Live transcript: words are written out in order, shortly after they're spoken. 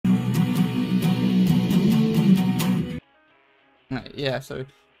Yeah, so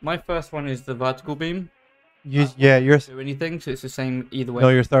my first one is the vertical beam. Yeah, yours. Do anything, so it's the same either way. No,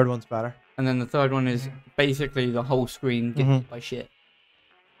 your third one's better. And then the third one is basically the whole screen getting hit by shit.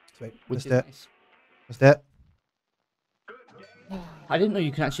 Sweet. Which That's is it. nice. That's it. I didn't know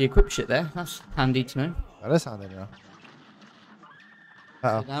you can actually equip shit there. That's handy to know. That is handy, you know.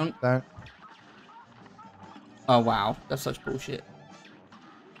 Uh-oh. Down. Down. Oh wow, that's such bullshit.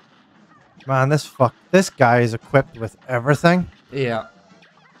 Man, this guy is equipped with everything. Yeah.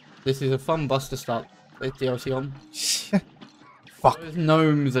 This is a fun bus to start with DLC on. Fuck. Those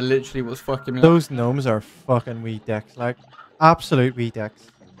gnomes are literally what's fucking me up. Those gnomes are fucking wee dicks, like absolute wee dicks.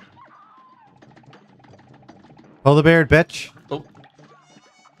 Pull the beard, bitch. Oh.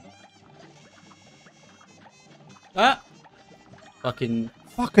 Ah! Fucking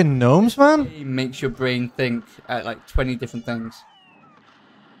Gnomes, man. it makes your brain think at like 20 different things.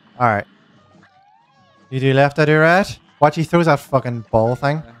 Alright. You do left, I do right. Watch, he throws that fucking ball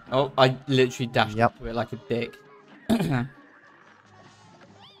thing. Oh, I literally dashed Yep. into it like a dick.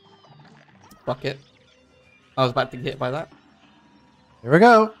 Fuck it. I was about to get hit by that. Here we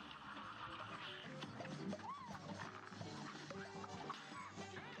go.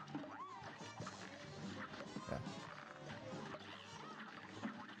 Yeah.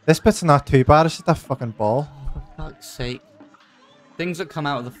 This bit's not too bad, it's just that fucking ball. For fuck's sake. Things that come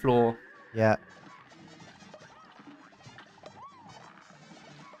out of the floor. Yeah.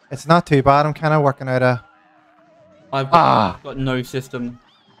 It's not too bad, I'm kind of working out a... I've got no system.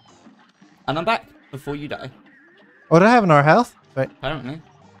 And I'm back before you die. Oh, do I have our health? Right. Apparently.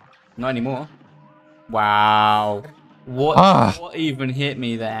 Not anymore. Wow. What, what even hit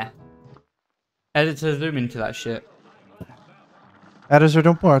me there? Editor, zoom into that shit. Editor,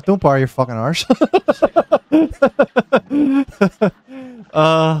 don't bar your fucking arse.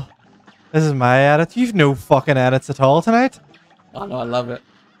 This is my edit. You've no fucking edits at all tonight. Oh no, I love it.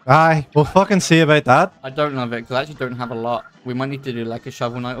 Aye, we'll fucking see about that. I don't love it because I actually don't have a lot. We might need to do like a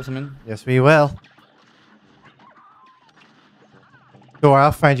shovel night or something. Yes, we will. So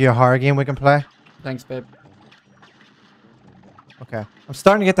I'll find you a horror game we can play. Thanks, babe. Okay. I'm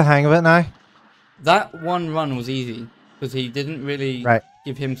starting to get the hang of it now. That one run was easy because he didn't really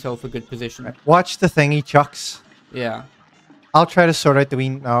give himself a good position. Right. Watch the thing he chucks. Yeah. I'll try to sort out the wee...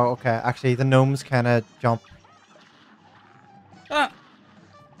 No, okay. Actually, the gnomes kind of jump. Ah.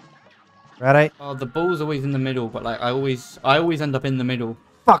 Ready? Oh, the ball's always in the middle, but like I always end up in the middle.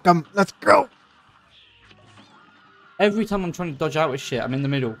 Fuck him. Let's go. Every time I'm trying to dodge out with shit, I'm in the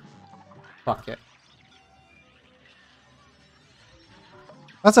middle. Fuck it.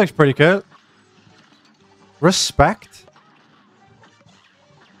 That looks pretty cool. Respect.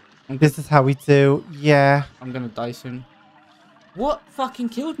 This is how we do. Yeah. I'm gonna die soon. What fucking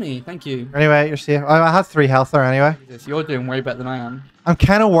killed me? Thank you. Anyway, you're safe. I had 3 health there anyway. Jesus, you're doing way better than I am. I'm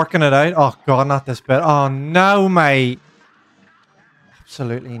kind of working it out. Oh god, not this bit. Oh no, mate.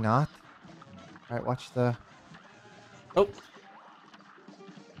 Absolutely not. Right, watch the... Oh.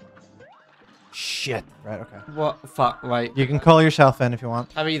 Shit. Right, okay. What the fuck? Right. You can call yourself in if you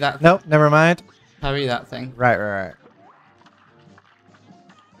want. Parry that. Nope, never mind. Parry that thing. Right.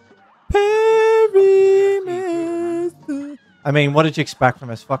 Parry, mister. I mean, what did you expect from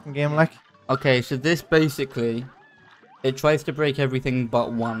this fucking game, like? Okay, so this basically, it tries to break everything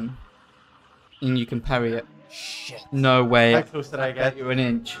but one. And you can parry it. Shit. No way. How close did I get? You an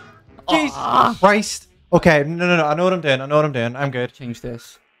inch. Jesus Christ. Okay, no. I know what I'm doing. I'm good. Change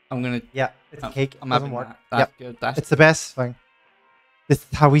this. I'm gonna... Yeah, it's cake. I'm Doesn't having work. that. That's good. That's It's the best thing. This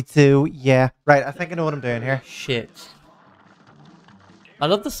is how we do. Yeah. Right, I think I know what I'm doing here. shit. I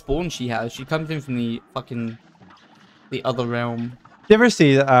love the spawn she has. She comes in from the fucking... the other realm. You ever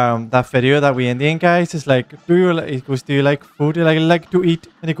see that video that we Indian guys is like, he goes, do you like food? You like to eat?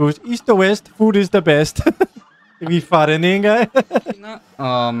 And he goes, east to west, food is the best. We fat Indian guy.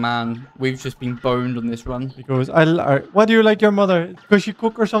 Oh man, we've just been boned on this run. He goes, what do you like your mother? Because she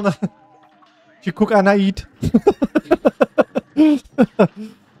cook or something? She cook and I eat.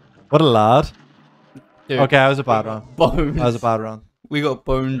 What a lad. Dude, okay, that was a bad run. boned. That was a bad run. We got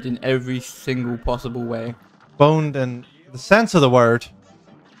boned in every single possible way. Boned in the sense of the word.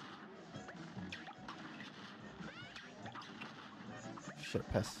 Shit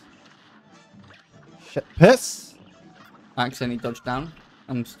piss. Shit piss. I accidentally dodged down.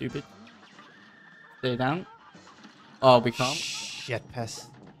 I'm stupid. Stay down. Oh, we can't. Shit piss.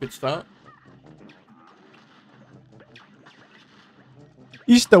 Good start.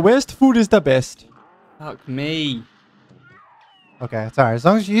 East to west, food is the best. Fuck me. Okay, it's alright. As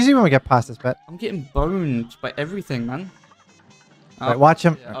long as easy when we get past this bit. I'm getting boned by everything, man. Right, watch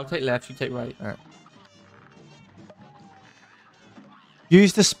him. Yeah, I'll take left, you take right. Alright.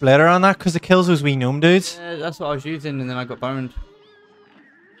 Use the splitter on that because it kills those wee gnome dudes. Yeah, that's what I was using, and then I got boned.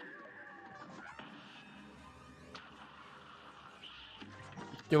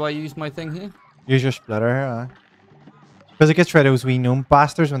 Do I use my thing here? Use your splitter here, because it gets rid of those wee gnome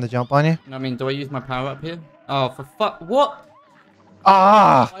bastards when they jump on you. I mean, do I use my power up here? Oh, for fuck. What?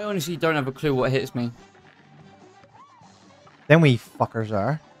 Ah! I honestly don't have a clue what hits me. Them wee fuckers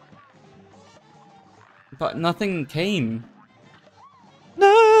are. But nothing came.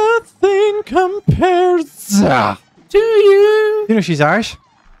 Nothing compares to you. You know she's Irish?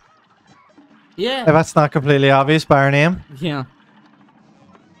 Yeah. If that's not completely obvious by her name. Yeah.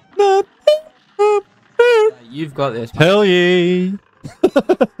 Nothing compares. You've got this. Tell ye.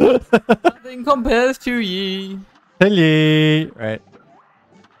 Nothing compares to ye. Tell ye. Right.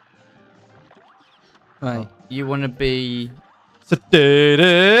 Right. You want to be...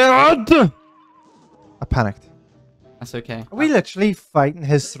 I panicked. That's okay. Are we literally fighting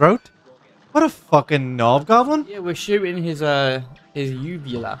his throat? What a fucking knob goblin. Yeah, we're shooting his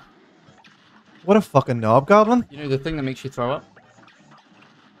uvula. What a fucking knob goblin. You know, the thing that makes you throw up?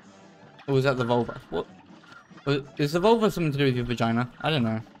 Or was that the vulva? What? Is the vulva something to do with your vagina? I don't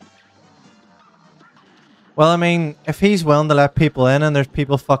know. Well, I mean, if he's willing to let people in and there's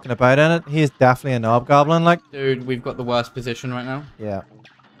people fucking about in it, he is definitely a knob goblin, like. Dude, we've got the worst position right now. Yeah.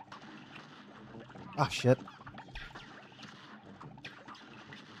 Oh, shit.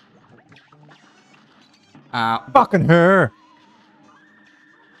 Fucking her.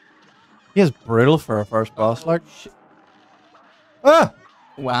 He is brutal for a first boss, like. Ah!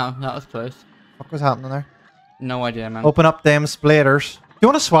 Wow, that was close. What was happening there? No idea, man. Open up them splitters. Do you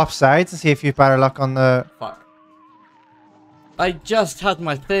want to swap sides and see if you've better luck on the... Fuck. I just had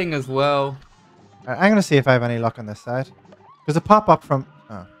my thing as well. I'm going to see if I have any luck on this side. Does it pop up from...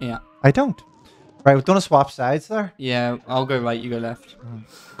 Oh. Yeah. I don't. Right, we're going to swap sides there. Yeah, I'll go right, you go left.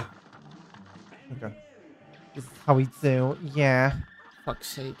 Okay. This is how we do. Yeah. Fuck's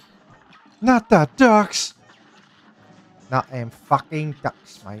sake. Not the ducks. Not them fucking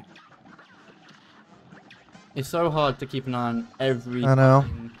ducks, mate. It's so hard to keep an eye on every I know.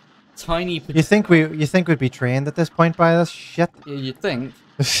 tiny... You think we'd be trained at this point by this shit? Yeah, you'd think.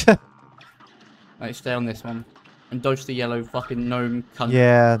 Right, stay on this one. And dodge the yellow fucking gnome cunt.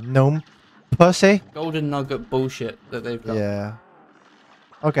 Yeah, gnome pussy. Golden nugget bullshit that they've got. Yeah.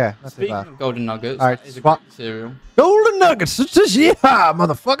 Okay, that's Speaking bad. of golden nuggets, Alright, that is a swap. great cereal. Golden nuggets! Yeah,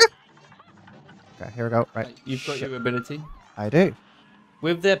 motherfucker! Okay, here we go. Right. You've got your ability. I do.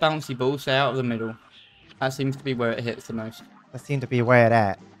 With their bouncy ball, stay out of the middle. That seems to be where it hits the most. That seemed to be where it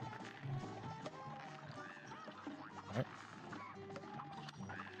at. Right.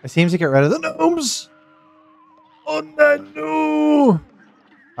 It seems to get rid of the gnomes! Oh no!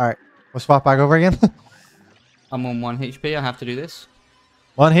 Alright, we'll swap back over again. I'm on 1 HP, I have to do this.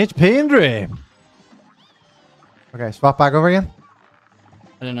 1 HP and dream. Okay, swap back over again.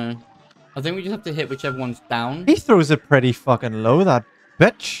 I don't know. I think we just have to hit whichever one's down. He throws it pretty fucking low, that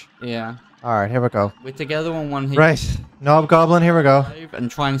bitch. Yeah. Alright, here we go. We're together on 1 HP. Right, knob goblin, here we go. And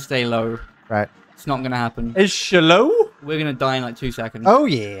try and stay low. Right. It's not gonna happen. Is she low? We're gonna die in like 2 seconds. Oh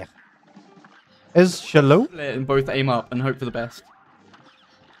yeah. Is she low? And both aim up and hope for the best.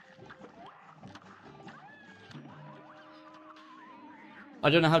 I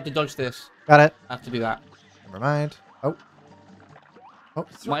don't know how to dodge this. Got it. I have to do that. Never mind. Oh. Oh.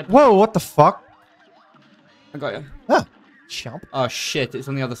 My- Whoa, what the fuck? I got you. Ah, chump. Oh shit, it's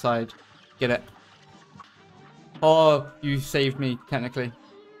on the other side. Get it. Oh, you saved me, technically.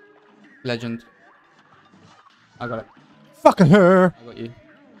 Legend. I got it. Fucking her. I got you.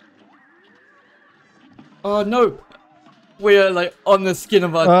 Oh no! We're like on the skin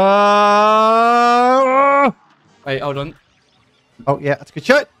of our... Wait, hold on. Oh yeah, that's a good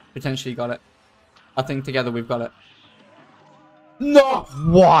shot. Potentially got it. I think together we've got it. No!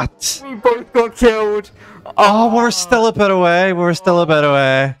 What? We both got killed! Oh, we're still a bit away. We're still a bit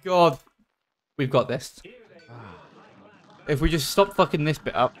away. God. We've got this. If we just stop fucking this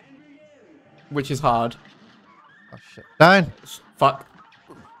bit up, which is hard. Oh shit. Down. Fuck.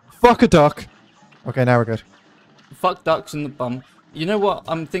 Fuck a duck. Okay, now we're good. Fuck ducks in the bum. You know what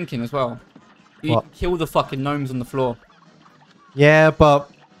I'm thinking as well? You What? can kill the fucking gnomes on the floor Yeah,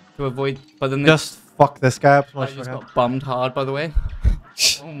 but to avoid... But then just fuck this guy up. I just got bummed hard, by the way.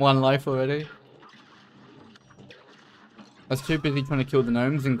 On 1 life already. I was too busy trying to kill the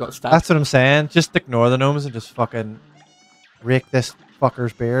gnomes and got stabbed. That's what I'm saying. Just ignore the gnomes and just fucking rake this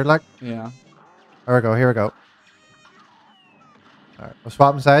fucker's beard, like. Yeah. Here we go. Here we go. Alright, we're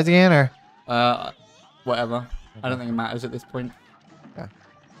swapping sides again, or? Whatever. Okay. I don't think it matters at this point. Okay.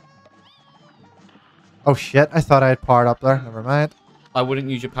 Oh shit, I thought I had powered up there. Never mind. I wouldn't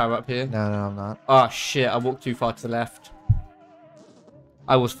use your power up here. No, no, I'm not. Oh shit, I walked too far to the left.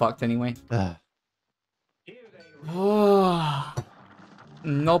 I was fucked anyway. Ugh. Oh,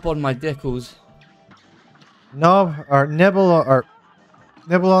 knob on my dickles. Knob or nibble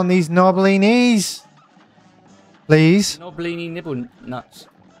on these knobbly knees. Please. Knoblini nibble nuts.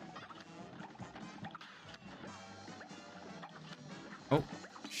 Oh.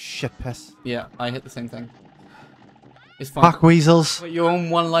 Shit piss. Yeah, I hit the same thing. It's fine. Fuck weasels. Wait, you're on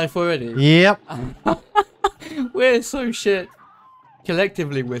 1 life already? Yep. We're so shit.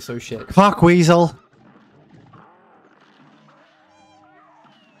 Collectively, we're so shit. Cock weasel.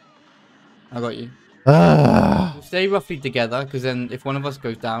 I got you. Ugh. We'll stay roughly together, because then if one of us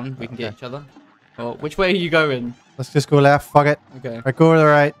goes down, we can get each other. Oh, which way are you going? Let's just go left. Fuck it. Okay. Right, go to the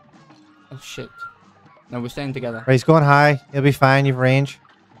right. Oh shit. No, we're staying together. Right, he's going high. He'll be fine. You've range.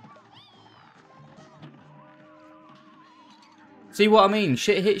 See what I mean?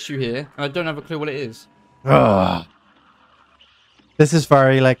 Shit hits you here, and I don't have a clue what it is. Ugh. This is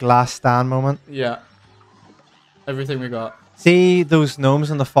very like last stand moment. Yeah. Everything we got. See those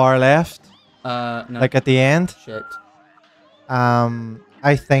gnomes on the far left? No. Like at the end? Shit.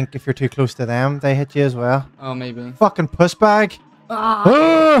 I think if you're too close to them, they hit you as well. Oh, maybe. Fucking puss bag. Ah!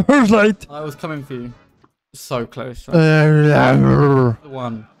 Ah, who's late? I was coming for you. So close.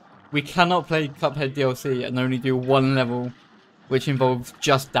 One. We cannot play Cuphead DLC and only do 1 level, which involves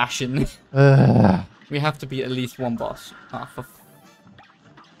just dashing. We have to beat at least 1 boss. Ah, for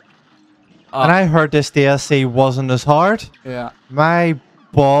and I heard this DLC wasn't as hard. Yeah. My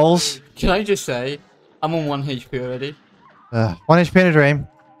balls. Can I just say, I'm on 1 HP already. 1 HP in a dream.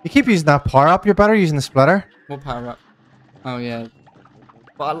 You keep using that power up, you're better using the splitter. What power up? Oh, yeah.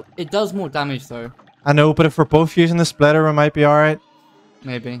 But it does more damage, though. I know, but if we're both using the splitter, we might be alright.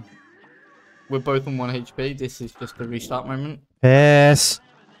 Maybe. We're both on 1 HP. This is just a restart moment. Yes.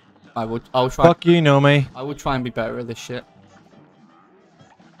 I'll try. Fuck you, know me. I will try and be better at this shit.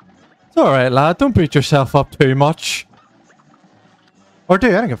 It's alright, lad. Don't beat yourself up too much. Or do,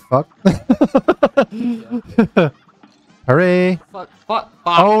 I don't give a fuck. Hooray. Fuck.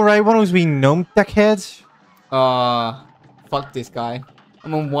 Oh, right, one of those wee gnome dickheads. Fuck this guy.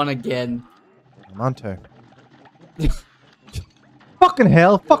 I'm on 1 again. I'm on 2. Fucking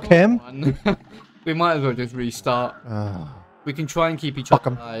hell, fuck him. We might as well just restart. We can try and keep each Fuck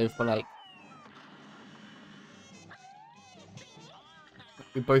other 'em. alive, but like...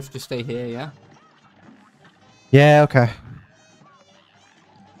 We both just stay here, yeah? Yeah, okay.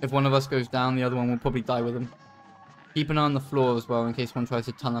 If one of us goes down, the other one will probably die with him. Keep an eye on the floor as well, in case one tries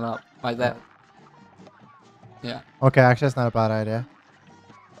to tunnel up. Like that. Yeah. Okay, actually, that's not a bad idea.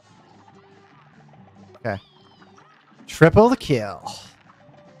 Okay. Triple the kill.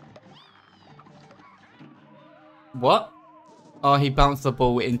 What? Oh, he bounced the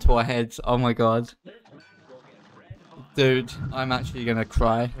ball into our heads. Oh my god. Dude, I'm actually gonna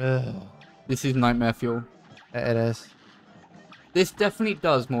cry. Ugh. This is nightmare fuel. It is. This definitely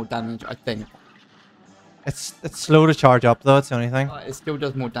does more damage, I think. It's slow to charge up, though. It's the only thing. But it still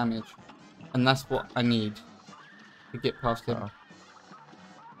does more damage. And that's what I need to get past him. Uh-oh.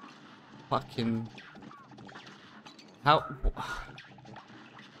 Fucking... How...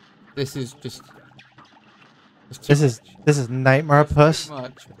 This is just... This is nightmare puss. Too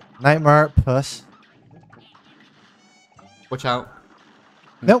much. Nightmare puss. Watch out.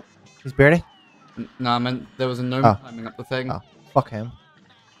 Nope. He's beardy. Nah, I meant there was a gnome Oh. climbing up the thing. Oh, fuck him.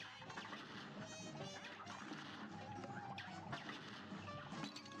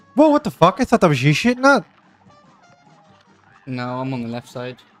 Whoa, what the fuck? I thought that was you shooting at. No, I'm on the left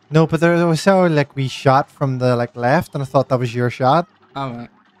side. No, but there was so like we shot from the like left, and I thought that was your shot. Alright.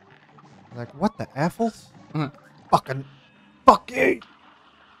 Like, what the effles? Uh-huh. Fucking, fuck you!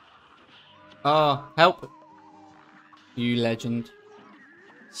 Oh, help! You legend.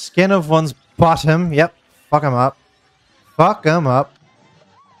 Skin of one's bottom. Yep. Fuck him up. Fuck him up.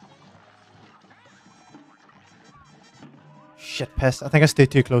 Shit, pissed. I think I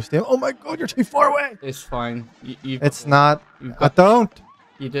stayed too close to him. Oh my god, you're too far away. It's fine. It's not. You've I got don't.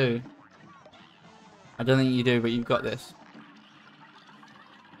 You do. I don't think you do, but you've got this.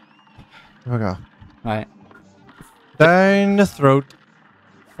 Here we go. Right. Down the throat.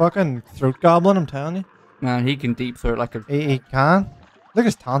 Fucking throat goblin, I'm telling you. Man, he can deep throw it like a... He can. Look at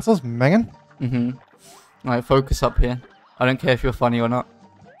his tonsils minging. Mm-hmm. Alright, focus up here. I don't care if you're funny or not.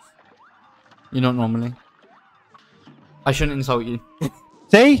 You're not normally. I shouldn't insult you.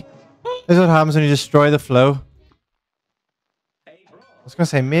 See? This is what happens when you destroy the flow. I was gonna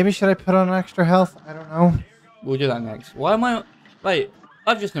say, maybe should I put on extra health? I don't know. We'll do that next. Why am I... Wait,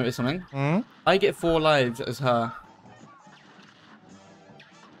 I've just noticed something. Hmm? I get 4 lives as her.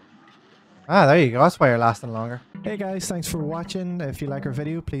 Ah, there you go. That's why you're lasting longer. Hey guys, thanks for watching. If you like our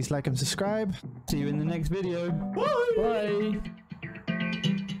video, please like and subscribe. See you in the next video. Bye.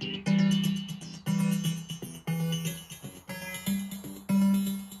 Bye.